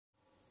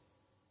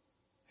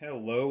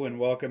Hello and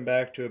welcome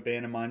back to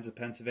Abandoned Mines of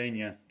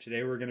Pennsylvania.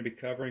 Today we're going to be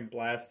covering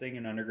blasting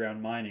and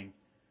underground mining.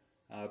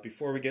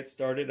 Before we get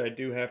started, I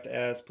do have to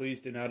ask,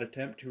 please do not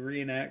attempt to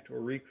reenact or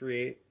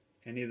recreate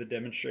any of the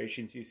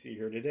demonstrations you see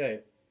here today.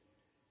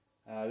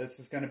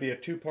 This is going to be a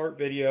two-part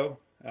video.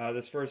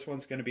 This first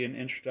one's going to be an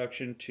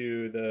introduction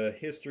to the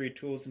history,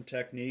 tools, and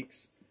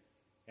techniques.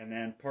 And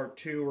then part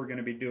two, we're going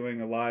to be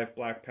doing a live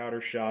black powder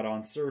shot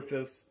on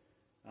surface.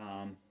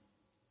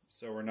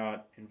 So we're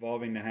not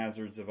involving the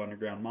hazards of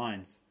underground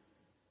mines.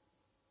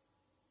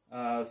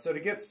 So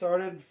to get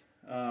started,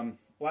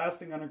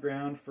 blasting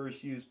underground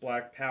first used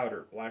black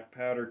powder. Black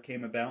powder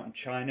came about in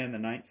China in the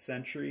 9th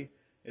century.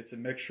 It's a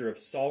mixture of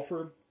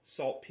sulfur,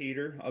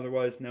 saltpeter,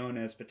 otherwise known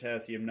as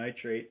potassium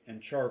nitrate,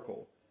 and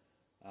charcoal.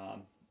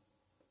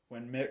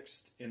 When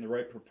mixed in the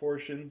right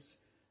proportions,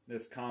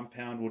 this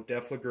compound will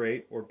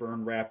deflagrate or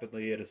burn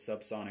rapidly at a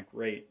subsonic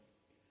rate.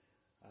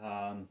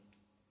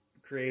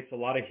 Creates a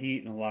lot of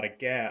heat and a lot of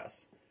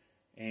gas,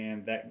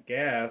 and that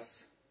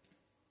gas,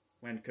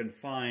 when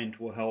confined,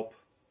 will help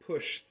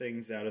push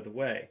things out of the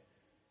way.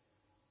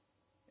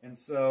 And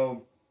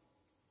so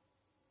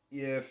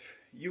if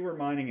you were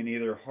mining in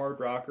either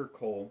hard rock or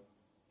coal,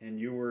 and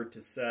you were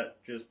to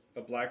set just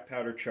a black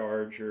powder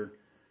charge or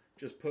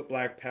just put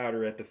black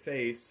powder at the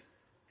face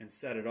and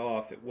set it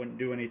off, it wouldn't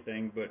do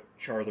anything but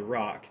char the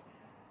rock.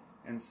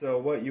 And so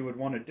what you would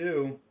want to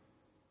do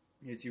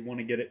is you want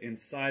to get it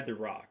inside the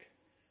rock.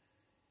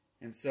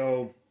 And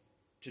so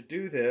to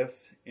do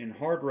this, in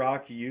hard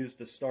rock you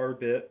used a star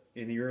bit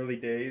in the early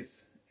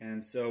days,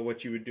 and so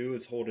what you would do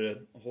is hold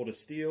a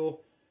steel,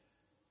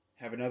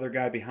 have another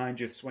guy behind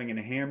you swinging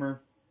a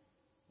hammer,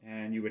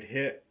 and you would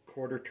hit,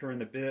 quarter turn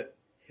the bit,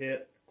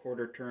 hit,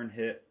 quarter turn,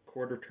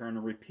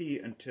 and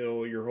repeat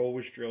until your hole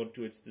was drilled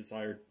to its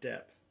desired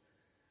depth.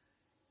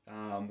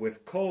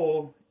 With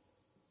coal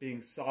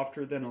being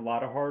softer than a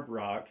lot of hard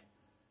rock,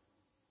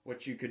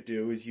 what you could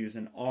do is use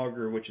an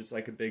auger, which is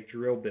like a big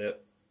drill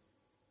bit.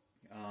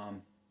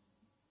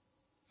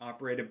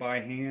 Operated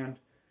by hand,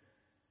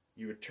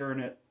 you would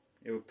turn it,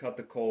 it would cut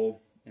the coal,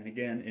 and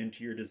again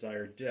into your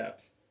desired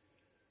depth.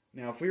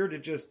 Now if we were to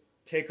just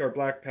take our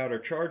black powder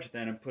charge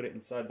then and put it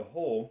inside the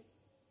hole,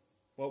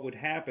 what would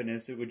happen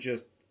is it would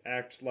just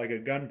act like a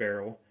gun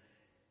barrel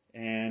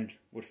and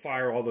would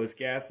fire all those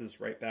gases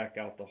right back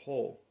out the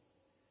hole.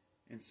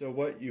 And so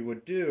what you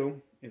would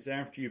do is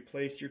after you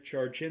place your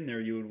charge in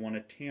there, you would want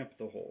to tamp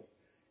the hole.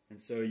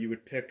 And so you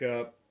would pick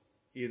up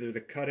either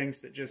the cuttings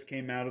that just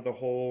came out of the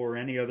hole or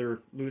any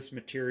other loose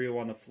material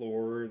on the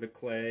floor, the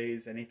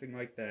clays, anything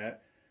like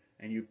that,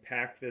 and you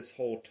pack this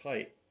hole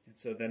tight. And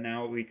so then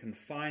now we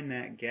confine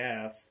that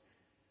gas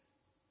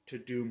to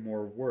do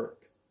more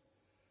work.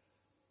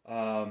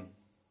 Kind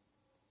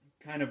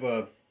of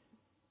a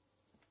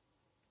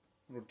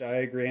little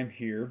diagram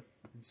here.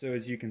 And so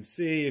as you can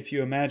see, if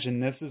you imagine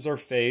this is our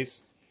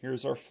face,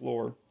 here's our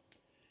floor,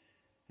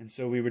 and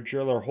so we would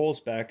drill our holes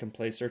back and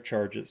place our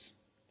charges.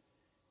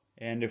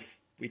 And if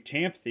we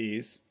tamp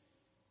these,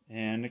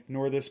 and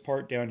ignore this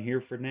part down here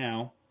for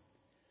now,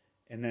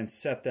 and then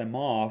set them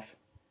off,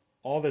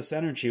 all this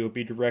energy will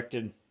be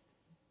directed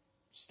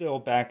still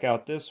back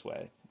out this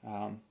way.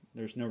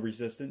 There's no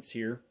resistance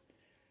here.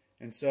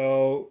 And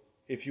so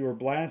if you were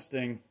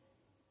blasting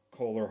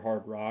coal or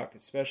hard rock,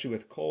 especially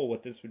with coal,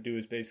 what this would do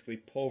is basically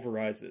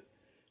pulverize it,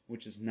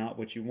 which is not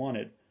what you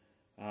wanted.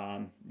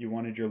 You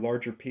wanted your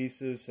larger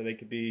pieces so they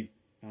could be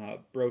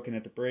broken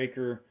at the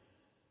breaker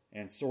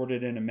and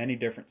sorted into many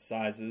different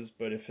sizes,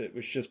 but if it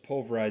was just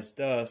pulverized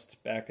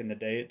dust, back in the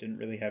day it didn't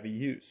really have a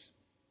use.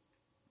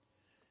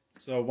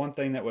 So one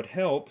thing that would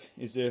help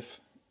is if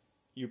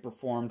you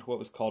performed what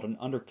was called an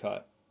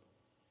undercut.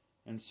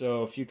 And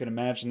so if you can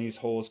imagine these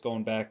holes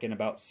going back in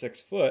about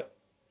 6 foot,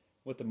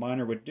 what the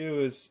miner would do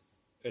is,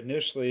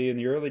 initially in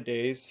the early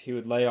days, he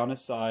would lay on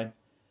his side,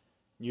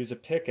 use a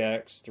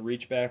pickaxe to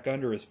reach back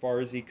under as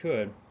far as he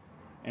could,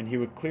 and he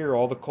would clear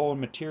all the coal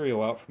and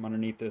material out from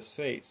underneath this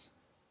face.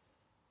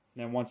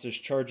 Then once his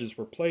charges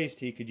were placed,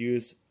 he could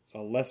use a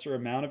lesser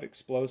amount of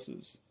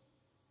explosives.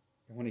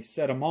 And when he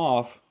set them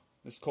off,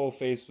 this coal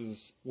face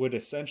would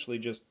essentially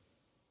just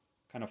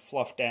kind of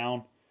fluff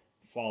down,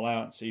 fall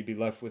out, so you'd be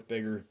left with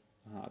bigger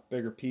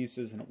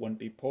pieces and it wouldn't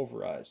be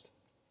pulverized.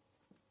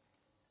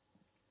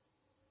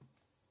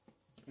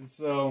 And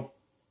so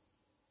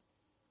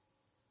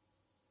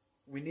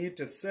we need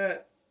to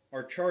set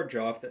our charge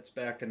off that's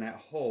back in that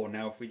hole.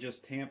 Now if we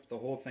just tamped the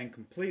whole thing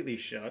completely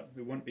shut,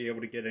 we wouldn't be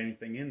able to get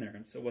anything in there.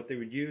 And so what they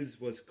would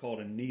use was called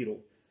a needle.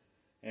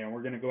 And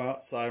we're going to go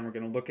outside and we're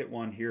going to look at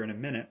one here in a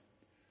minute.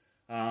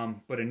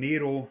 But a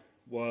needle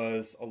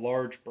was a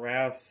large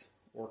brass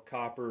or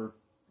copper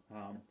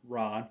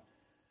rod,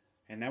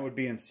 and that would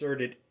be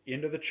inserted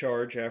into the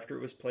charge after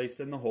it was placed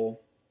in the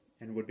hole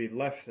and would be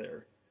left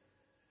there.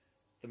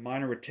 The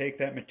miner would take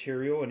that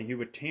material and he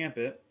would tamp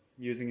it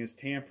using his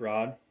tamp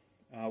rod,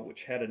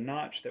 which had a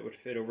notch that would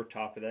fit over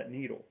top of that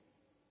needle.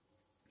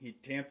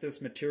 He'd tamp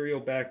this material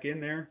back in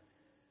there,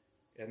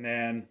 and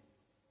then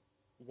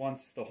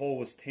once the hole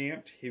was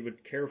tamped, he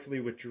would carefully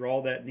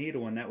withdraw that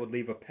needle, and that would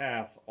leave a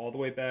path all the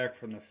way back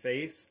from the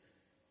face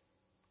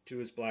to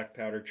his black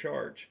powder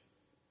charge.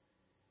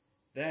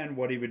 Then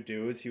what he would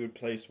do is he would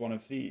place one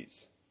of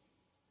these.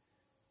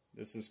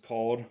 This is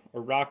called a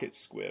rocket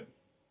squib.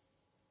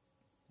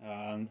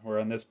 Or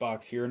in this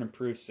box here, an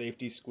improved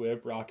safety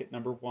squib, rocket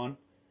number 1.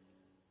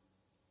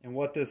 And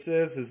what this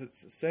is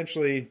it's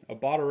essentially a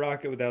bottle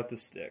rocket without the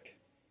stick.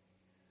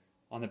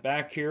 On the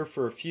back here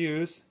for a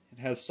fuse, it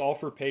has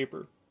sulfur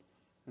paper.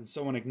 And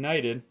so when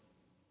ignited,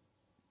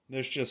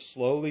 this just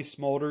slowly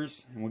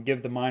smolders and will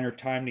give the miner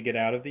time to get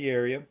out of the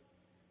area.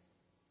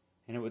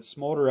 And it would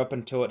smolder up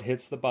until it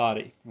hits the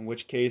body, in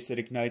which case it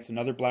ignites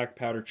another black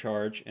powder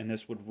charge, and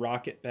this would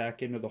rocket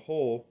back into the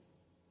hole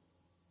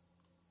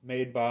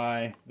made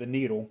by the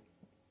needle,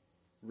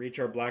 reach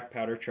our black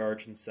powder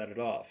charge, and set it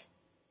off.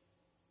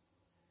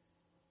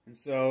 And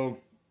so,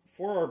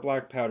 for our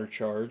black powder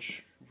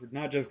charge, we're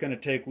not just going to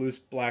take loose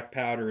black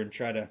powder and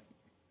try to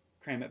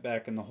cram it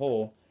back in the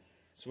hole.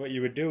 So what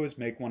you would do is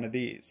make one of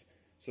these.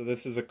 So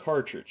this is a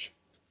cartridge.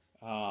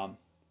 In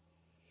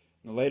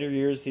the later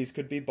years, these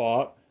could be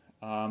bought,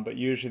 but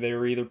usually they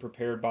were either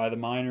prepared by the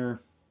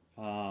miner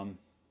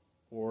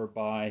or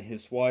by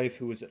his wife,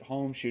 who was at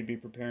home. She would be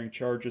preparing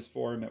charges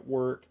for him at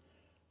work.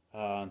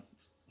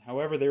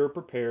 However they were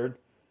prepared.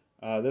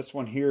 This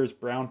one here is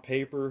brown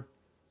paper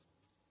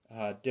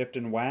dipped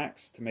in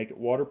wax to make it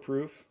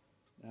waterproof.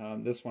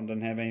 This one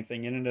doesn't have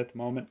anything in it at the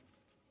moment.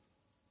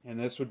 And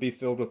this would be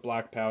filled with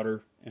black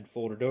powder and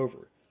folded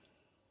over.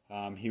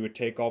 He would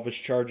take all of his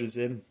charges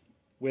in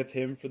with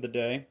him for the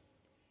day,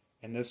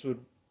 and this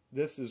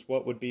is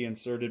what would be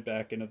inserted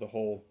back into the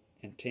hole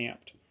and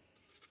tamped.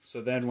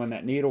 So then when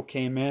that needle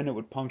came in, it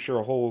would puncture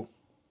a hole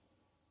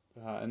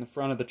in the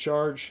front of the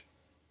charge,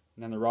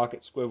 and then the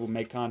rocket squib would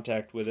make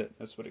contact with it.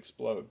 This would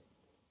explode.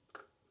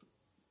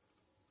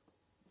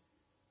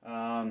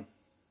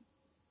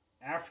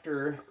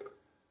 After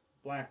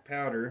black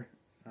powder,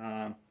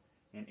 in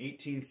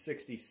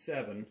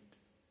 1867,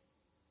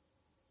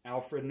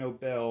 Alfred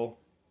Nobel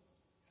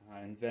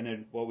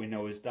invented what we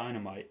know as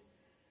dynamite.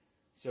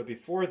 So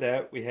before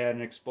that, we had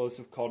an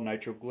explosive called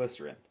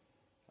nitroglycerin.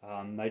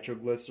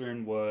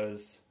 Nitroglycerin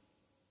was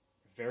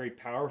a very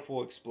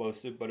powerful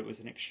explosive, but it was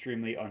an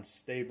extremely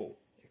unstable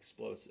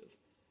explosive.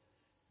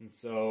 And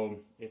so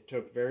it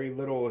took very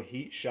little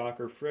heat, shock,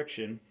 or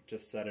friction to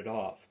set it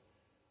off.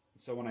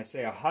 So when I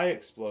say a high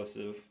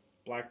explosive,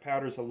 black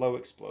powder is a low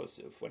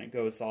explosive. When it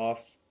goes off,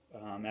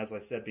 as I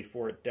said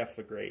before, it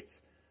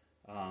deflagrates.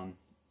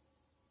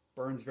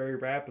 Burns very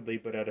rapidly,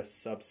 but at a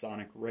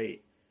subsonic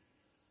rate.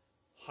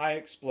 High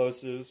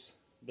explosives,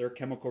 their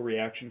chemical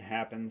reaction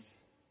happens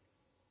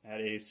at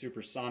a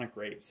supersonic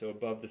rate, so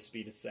above the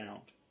speed of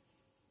sound.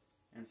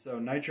 And so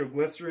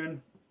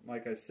nitroglycerin,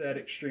 like I said,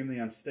 extremely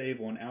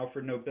unstable, and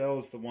Alfred Nobel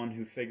is the one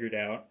who figured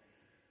out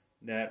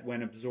that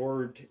when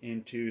absorbed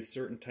into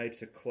certain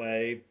types of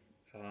clay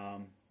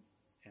and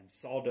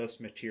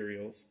sawdust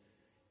materials,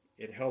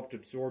 it helped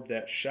absorb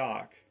that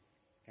shock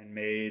and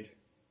made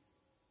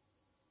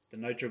the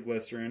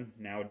nitroglycerin,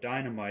 now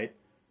dynamite,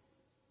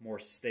 more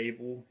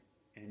stable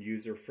and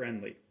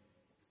user-friendly.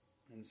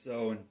 And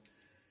so when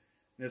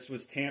this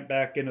was tamped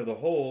back into the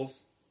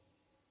holes,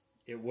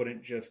 it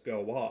wouldn't just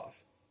go off.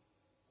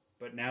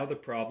 But now the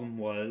problem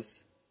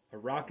was a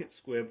rocket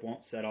squib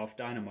won't set off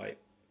dynamite.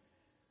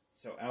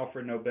 So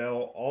Alfred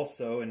Nobel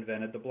also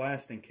invented the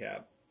blasting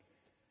cap.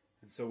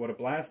 And so what a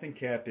blasting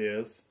cap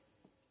is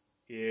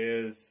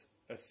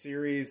a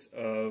series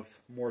of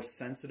more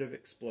sensitive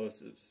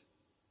explosives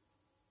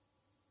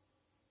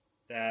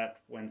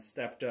that, when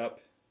stepped up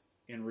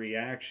in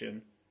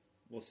reaction,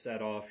 will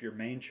set off your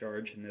main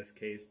charge, in this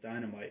case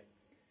dynamite.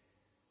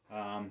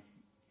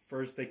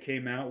 First they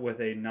came out with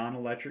a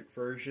non-electric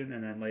version,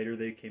 and then later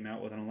they came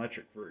out with an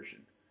electric version.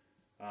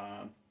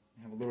 I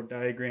have a little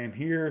diagram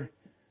here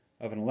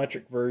of an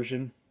electric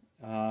version.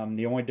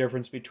 The only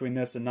difference between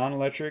this and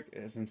non-electric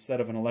is instead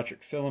of an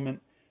electric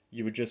filament,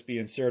 you would just be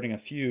inserting a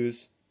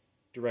fuse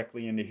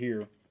directly into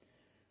here.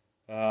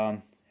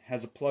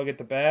 Has a plug at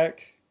the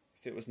back.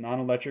 If it was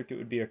non-electric, it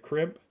would be a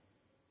crimp.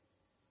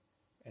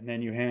 And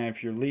then you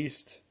have your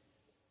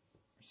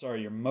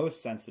your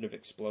most sensitive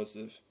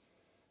explosive,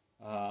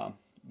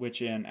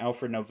 which in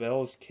Alfred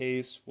Nobel's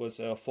case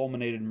was a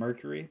fulminated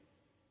mercury.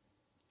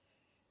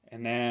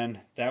 And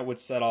then that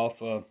would set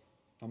off a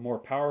more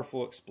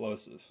powerful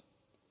explosive.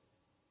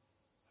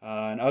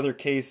 In other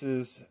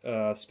cases,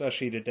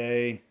 especially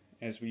today,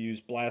 as we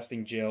use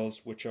blasting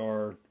gels, which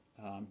are,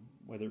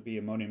 whether it be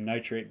ammonium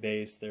nitrate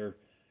based, they're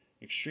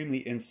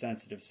extremely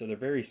insensitive, so they're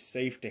very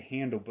safe to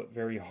handle but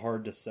very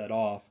hard to set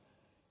off.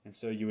 And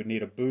so you would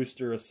need a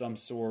booster of some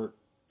sort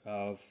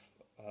of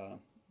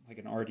like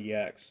an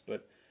RDX.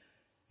 But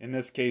in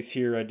this case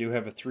here, I do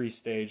have a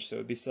 3-stage, so it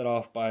would be set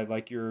off by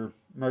like your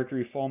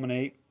mercury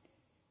fulminate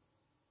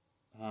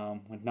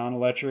with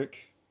non-electric,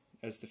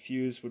 as the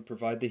fuse would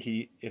provide the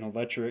heat. In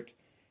electric,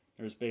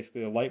 there's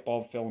basically a light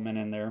bulb filament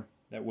in there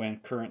that, when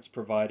current's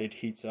provided,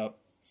 heats up,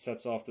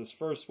 sets off this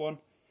first one.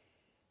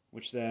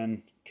 which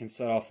then can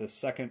set off this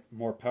second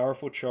more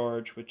powerful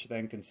charge, which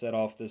then can set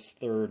off this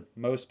third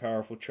most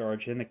powerful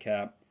charge in the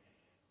cap,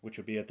 which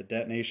will be at the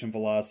detonation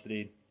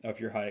velocity of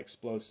your high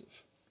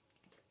explosive.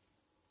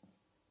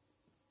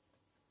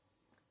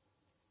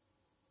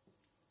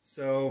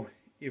 So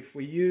if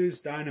we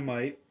use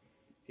dynamite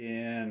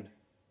in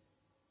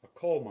a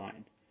coal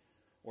mine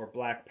or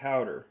black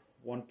powder,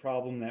 one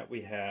problem that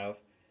we have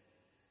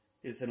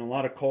is in a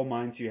lot of coal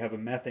mines you have a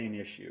methane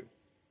issue.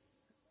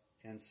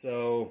 And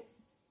so,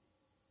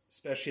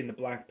 especially in the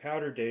black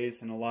powder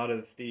days, and a lot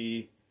of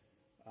the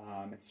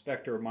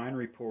inspector of mine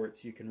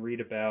reports you can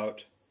read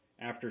about,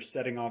 after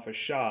setting off a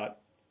shot,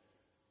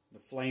 the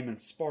flame and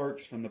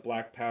sparks from the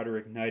black powder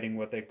igniting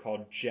what they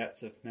call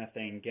jets of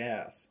methane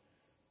gas.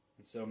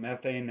 And so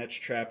methane that's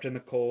trapped in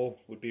the coal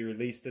would be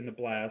released in the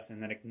blast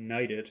and then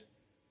ignited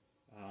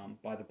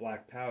by the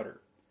black powder.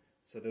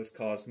 So this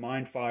caused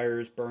mine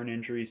fires, burn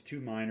injuries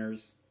to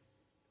miners,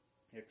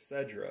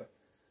 etc.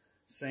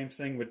 Same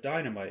thing with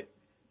dynamite.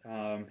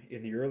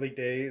 In the early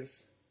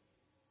days,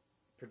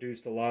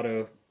 produced a lot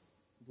of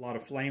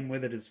flame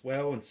with it as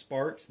well, and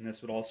sparks, and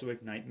this would also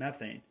ignite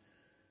methane.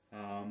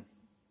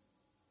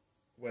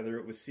 Whether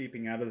it was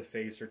seeping out of the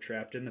face or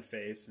trapped in the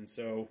face. And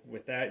so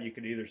with that you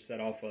could either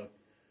set off a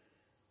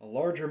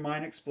larger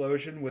mine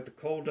explosion with the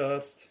coal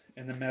dust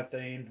and the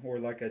methane, or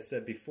like I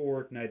said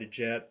before, ignite a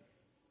jet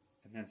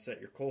and then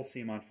set your coal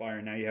seam on fire,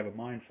 and now you have a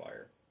mine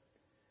fire.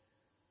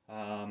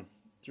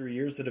 Through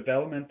years of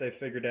development, they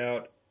figured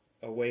out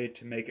a way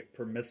to make it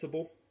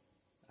permissible,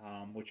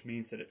 which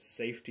means that it's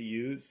safe to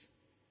use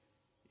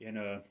in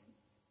a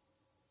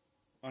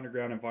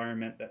underground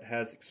environment that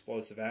has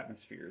explosive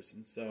atmospheres.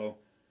 And so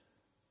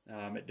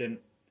it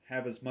didn't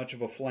have as much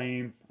of a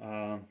flame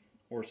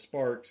or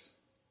sparks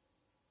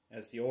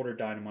as the older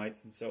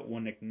dynamites, and so it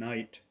wouldn't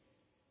ignite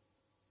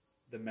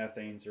the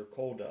methanes or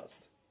coal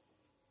dust.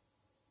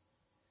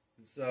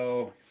 And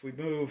so if we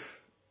move,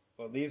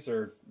 well, these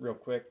are real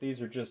quick, these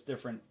are just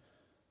different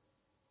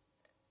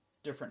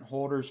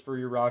holders for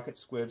your rocket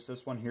squibs.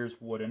 This one here is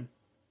wooden,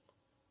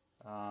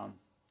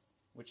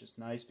 which is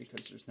nice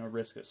because there's no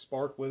risk of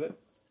spark with it.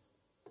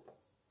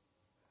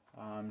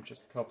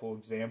 Just a couple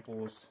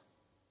examples,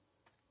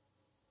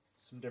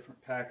 some different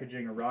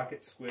packaging of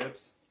rocket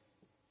squibs,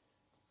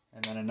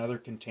 and then another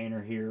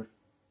container here.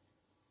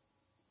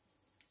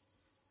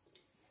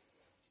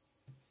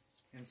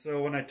 And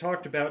so when I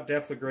talked about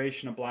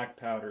deflagration of black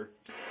powder,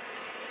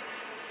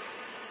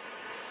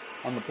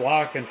 on the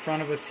block in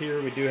front of us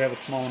here we do have a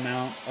small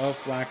amount of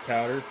black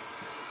powder,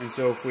 and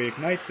so if we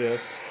ignite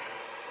this,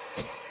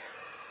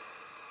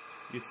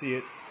 you see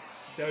it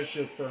does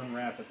just burn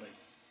rapidly.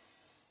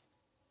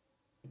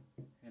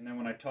 And then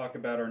when I talk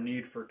about our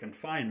need for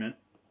confinement,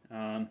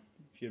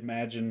 if you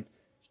imagine,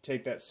 you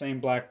take that same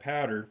black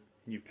powder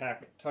and you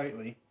pack it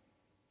tightly,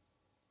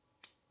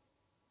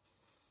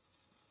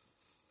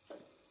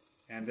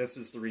 and this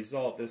is the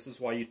result. This is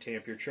why you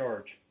tamp your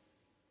charge.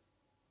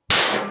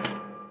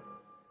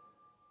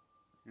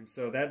 And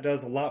so that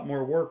does a lot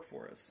more work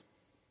for us.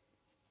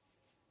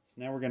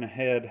 So now we're going to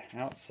head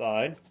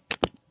outside,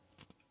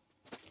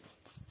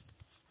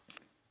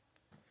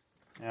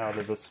 out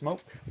of the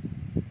smoke.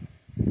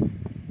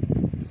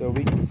 So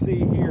we can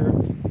see here,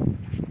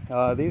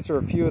 these are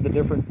a few of the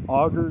different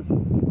augers.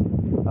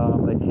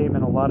 They came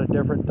in a lot of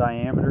different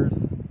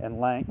diameters and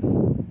lengths.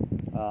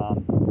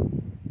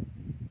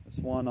 This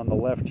one on the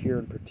left here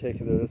in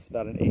particular, this is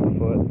about an 8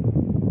 foot.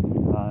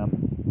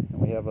 And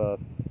we have a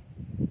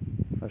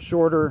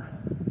shorter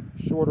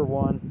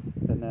one,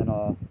 and then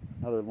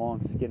another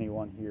long skinny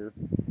one here.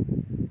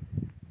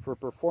 For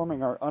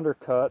performing our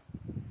undercut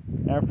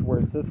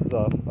afterwards, this is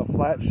a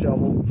flat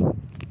shovel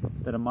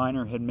that a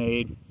miner had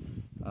made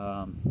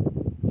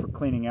for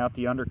cleaning out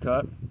the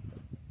undercut,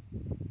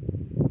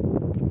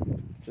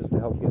 just to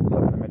help get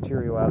some of the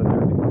material out of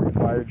there before you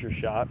fired your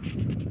shot.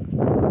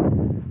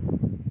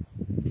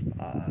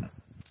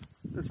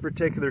 This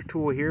particular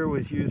tool here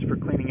was used for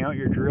cleaning out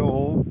your drill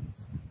hole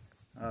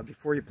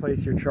before you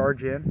place your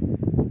charge in.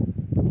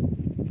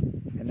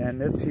 And then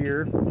this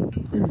here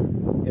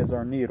is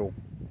our needle.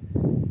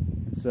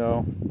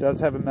 So it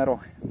does have a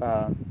metal,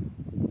 an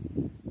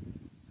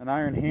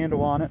iron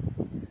handle on it,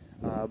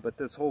 but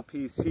this whole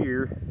piece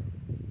here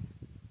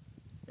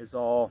is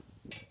all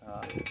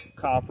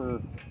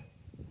copper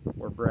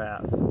or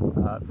brass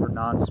for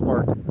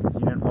non-sparking, because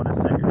you didn't want to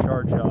set your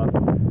charge off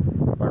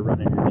by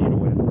running your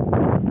needle in.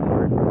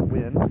 Sorry for the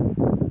wind.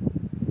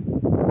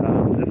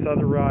 This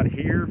other rod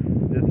here,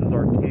 this is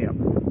our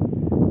tamp.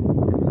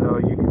 And so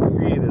you can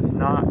see this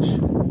notch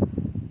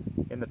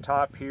in the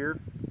top here.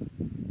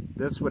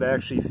 This would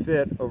actually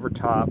fit over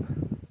top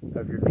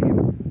of your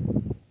needle.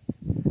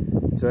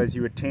 So as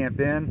you would tamp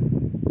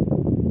in,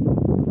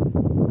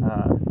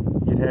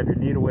 you'd have your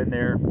needle in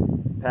there,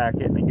 pack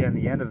it, and again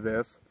the end of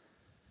this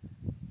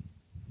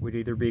would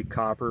either be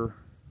copper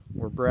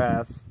or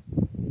brass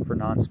for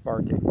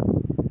non-sparking.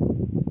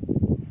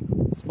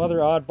 Some other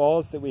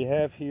oddballs that we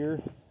have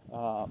here.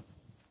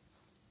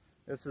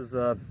 This is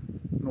an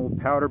old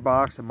powder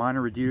box a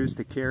miner would use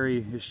to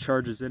carry his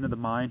charges into the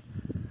mine.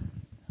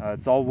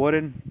 It's all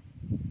wooden,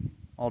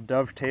 all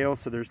dovetail,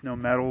 so there's no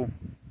metal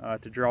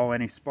to draw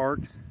any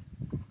sparks.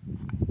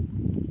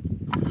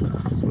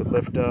 This would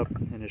lift up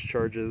and his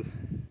charges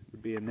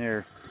would be in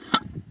there.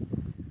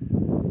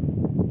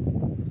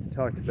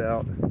 Talked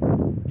about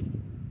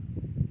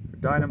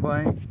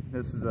Dynamite.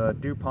 This is a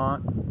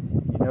DuPont.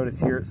 You notice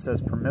here it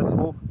says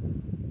permissible,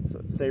 so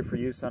it's safe for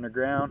use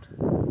underground.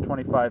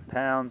 25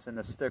 pounds, and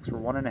the sticks were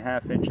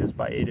 1.5 inches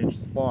by 8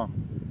 inches long.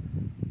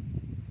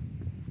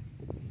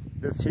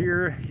 This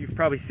here, you've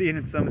probably seen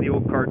in some of the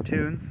old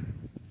cartoons.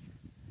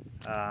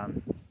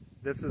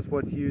 This is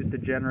what's used to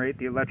generate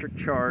the electric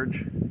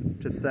charge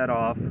to set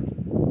off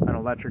an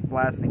electric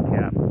blasting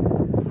cap.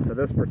 So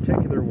this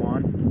particular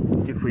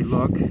one, if we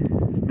look,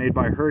 made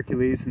by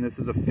Hercules, and this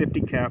is a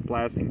 50 cap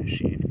blasting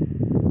machine.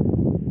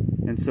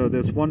 And so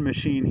this one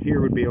machine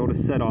here would be able to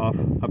set off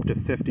up to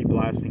 50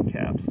 blasting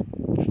caps.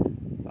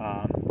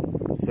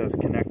 It says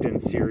connect in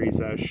series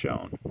as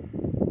shown.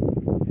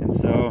 And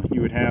so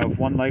you would have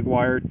one leg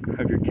wire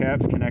of your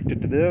caps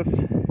connected to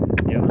this,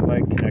 the other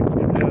leg connected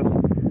to this.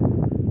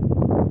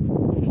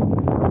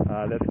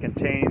 This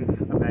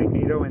contains a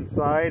magneto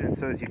inside, and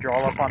so as you draw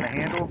up on the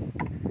handle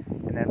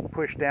and then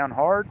push down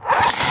hard, you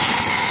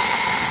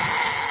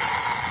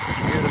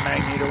hear the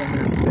magneto in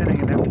there spinning,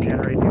 and that would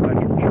generate the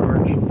electric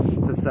charge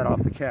to set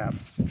off the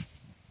caps.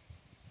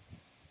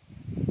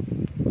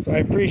 So I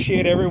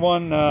appreciate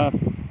everyone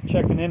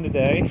checking in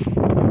today.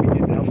 Let me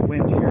get out the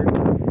wind here.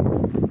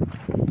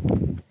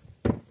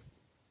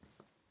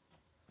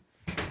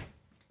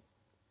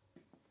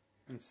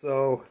 And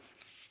so,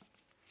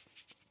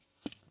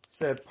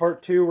 said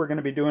part 2, we're going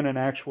to be doing an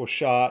actual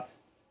shot.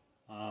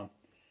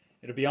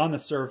 It'll be on the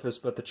surface,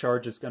 but the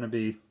charge is going to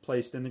be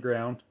placed in the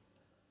ground.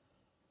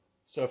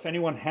 So if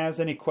anyone has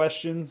any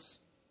questions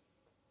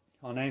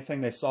on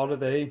anything they saw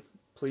today,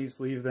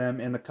 please leave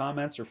them in the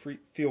comments, or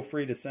feel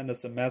free to send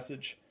us a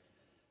message.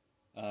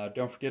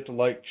 Don't forget to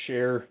like,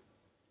 share,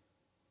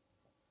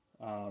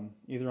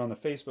 either on the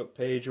Facebook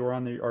page or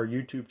on our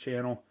YouTube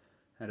channel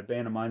at A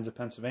Band of Mines of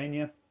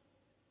Pennsylvania.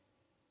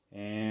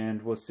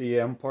 And we'll see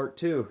you on part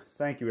 2.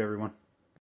 Thank you, everyone.